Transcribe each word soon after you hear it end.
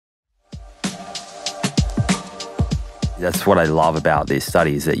That's what I love about this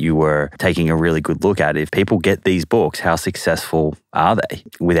study, is that you were taking a really good look at if people get these books, how successful are they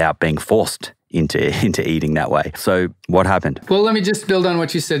without being forced into eating that way. So what happened? Well, let me just build on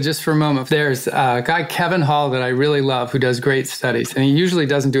what you said just for a moment. There's a guy, Kevin Hall, that I really love, who does great studies. And he usually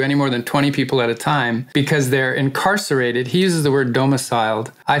doesn't do any more than 20 people at a time because they're incarcerated. He uses the word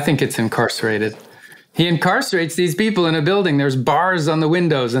domiciled. I think it's incarcerated. He incarcerates these people in a building. There's bars on the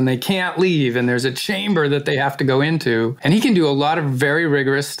windows and they can't leave. And there's a chamber that they have to go into. And he can do a lot of very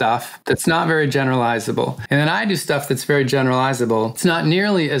rigorous stuff that's not very generalizable. And then I do stuff that's very generalizable. It's not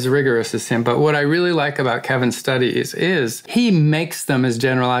nearly as rigorous as him. But what I really like about Kevin's studies is he makes them as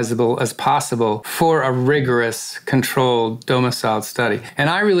generalizable as possible for a rigorous, controlled, domiciled study. And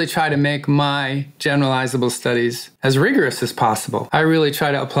I really try to make my generalizable studies as rigorous as possible. I really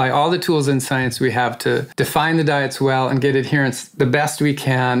try to apply all the tools in science we have to define the diets well and get adherence the best we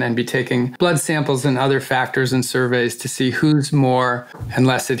can, and be taking blood samples and other factors and surveys to see who's more and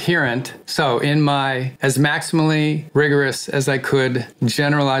less adherent. So in my as maximally rigorous as I could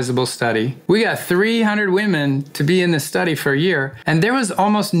generalizable study, we got 300 women to be in this study for a year, and there was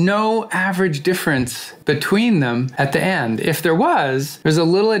almost no average difference between them at the end. If there was, there's a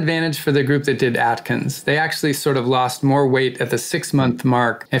little advantage for the group that did Atkins. They actually sort of lost more weight at the 6-month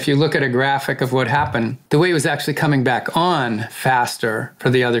mark. If you look at a graphic of what happened, the weight was actually coming back on faster for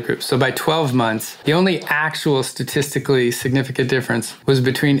the other group. So by 12 months, the only actual statistically significant difference was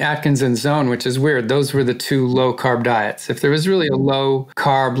between Atkins and Zone, which is weird. Those were the two low-carb diets. If there was really a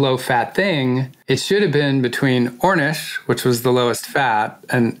low-carb, low-fat thing, it should have been between Ornish, which was the lowest fat,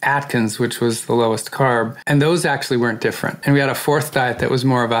 and Atkins, which was the lowest carb. And those actually weren't different. And we had a fourth diet that was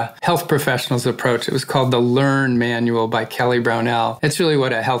more of a health professional's approach. It was called the Learn Manual by Kelly Brownell. It's really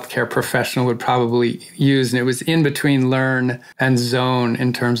what a healthcare professional would probably use. And it was in between Learn and Zone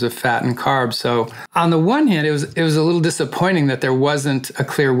in terms of fat and carbs. So on the one hand, it was a little disappointing that there wasn't a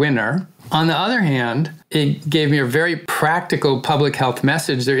clear winner. On the other hand, it gave me a very practical public health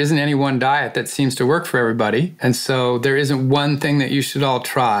message. There isn't any one diet that seems to work for everybody. And so there isn't one thing that you should all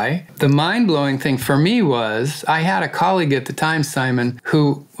try. The mind-blowing thing for me was I had a colleague at the time, Simon,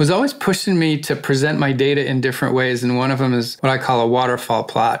 who was always pushing me to present my data in different ways. And one of them is what I call a waterfall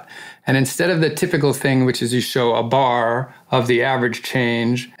plot. And instead of the typical thing, which is you show a bar of the average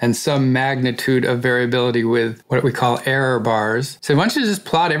change and some magnitude of variability with what we call error bars. So why don't you just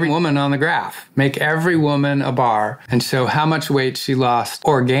plot every woman on the graph, make every woman a bar and show how much weight she lost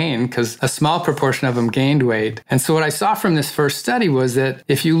or gained, because a small proportion of them gained weight. And so what I saw from this first study was that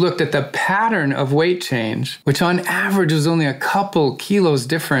if you looked at the pattern of weight change, which on average was only a couple kilos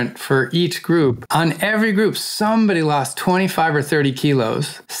different for each group, on every group, somebody lost 25 or 30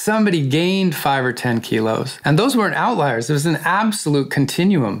 kilos. Somebody gained 5 or 10 kilos. And those weren't outliers. It was an absolute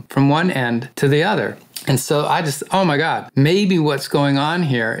continuum from one end to the other. And so I just, oh my God, maybe what's going on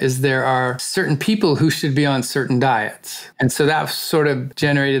here is there are certain people who should be on certain diets. And so that sort of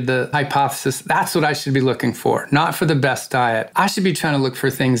generated the hypothesis, that's what I should be looking for, not for the best diet. I should be trying to look for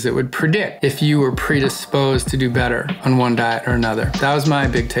things that would predict if you were predisposed to do better on one diet or another. That was my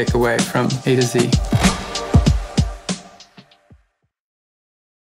big takeaway from A to Z.